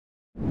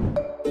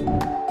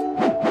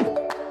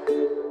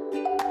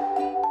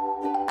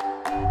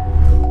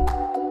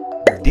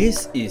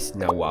This is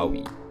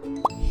Nawawi.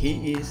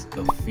 He is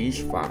a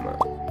fish farmer.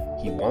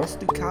 He wants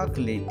to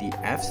calculate the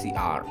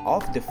FCR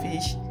of the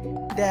fish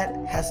that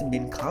has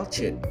been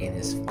cultured in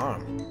his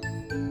farm.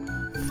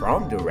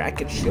 From the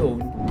record shown,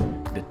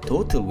 the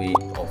total weight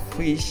of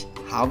fish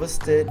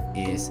harvested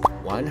is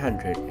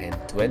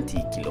 120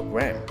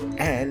 kg,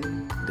 and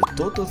the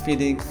total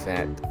feeding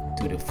fed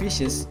to the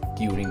fishes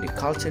during the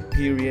cultured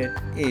period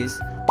is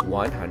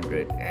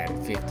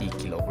 150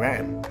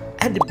 kg.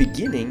 At the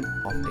beginning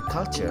of the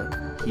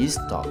culture, he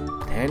stocked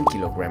 10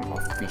 kg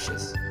of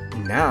fishes.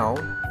 Now,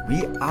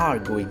 we are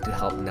going to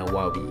help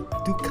Nawawi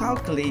to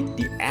calculate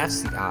the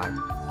FCR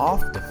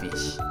of the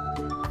fish.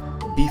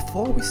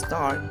 Before we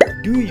start,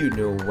 do you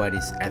know what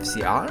is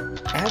FCR?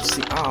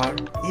 FCR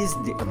is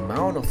the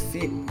amount of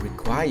feed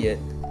required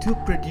to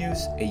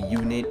produce a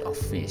unit of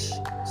fish.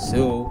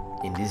 So,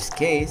 in this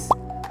case,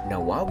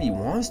 Nawawi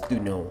wants to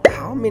know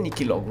how many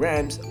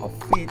kilograms of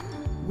feed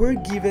were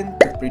given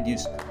to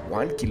produce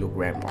 1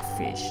 kilogram of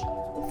fish.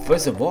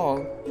 First of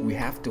all, we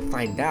have to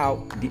find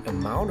out the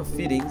amount of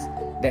feedings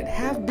that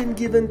have been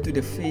given to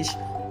the fish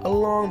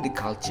along the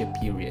culture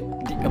period.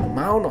 The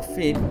amount of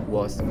feed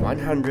was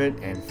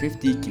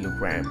 150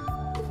 kilograms.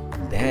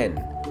 Then,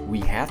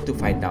 we have to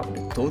find out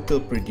the total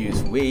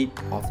produced weight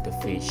of the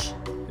fish.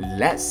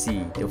 Let's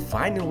see the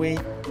final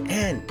weight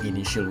and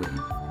initial weight.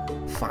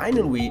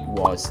 Final weight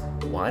was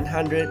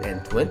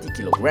 120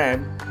 kg,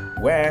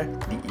 where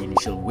the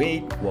initial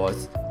weight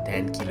was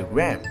 10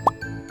 kg.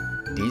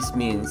 This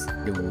means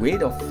the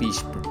weight of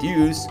fish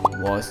produced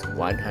was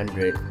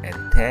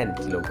 110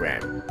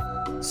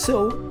 kg.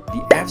 So,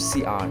 the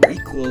FCR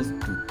equals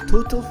to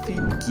total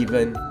feed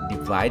given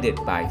divided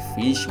by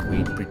fish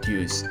weight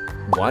produced.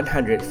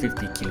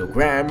 150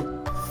 kg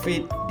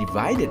feed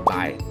divided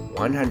by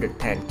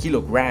 110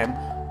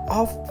 kg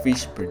of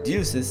fish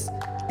produces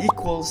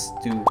equals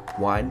to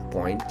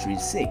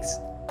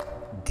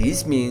 1.36.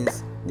 This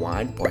means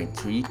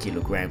 1.3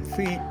 kg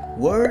feed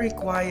were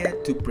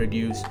required to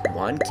produce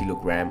 1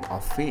 kg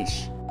of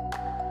fish.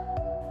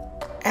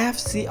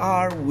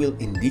 FCR will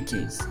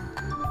indicate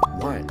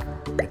 1.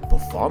 The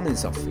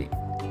performance of feed.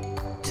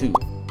 2.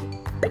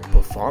 The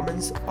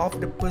performance of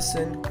the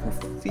person who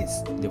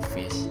feeds the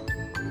fish.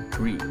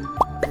 3.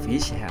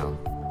 Fish health.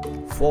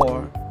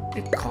 4.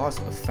 The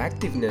cost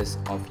effectiveness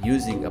of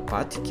using a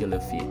particular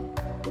feed.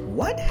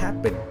 What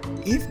happens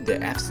if the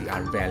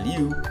FCR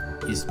value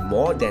is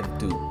more than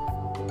 2?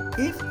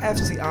 If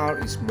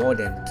FCR is more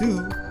than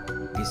 2,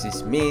 this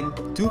is mean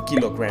 2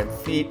 kg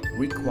feed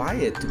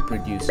required to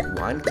produce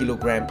 1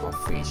 kg of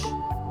fish.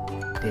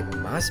 There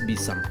must be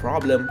some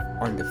problem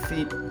on the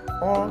feed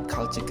or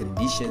culture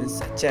conditions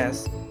such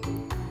as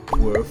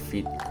poor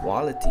feed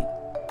quality,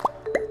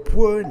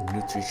 poor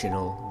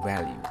nutritional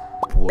value,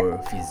 poor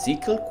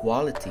physical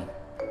quality,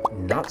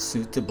 not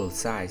suitable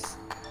size.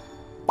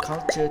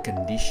 Culture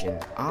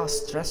conditions are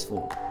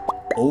stressful,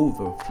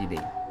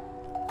 overfeeding,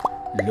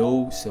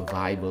 low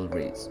survival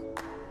rates.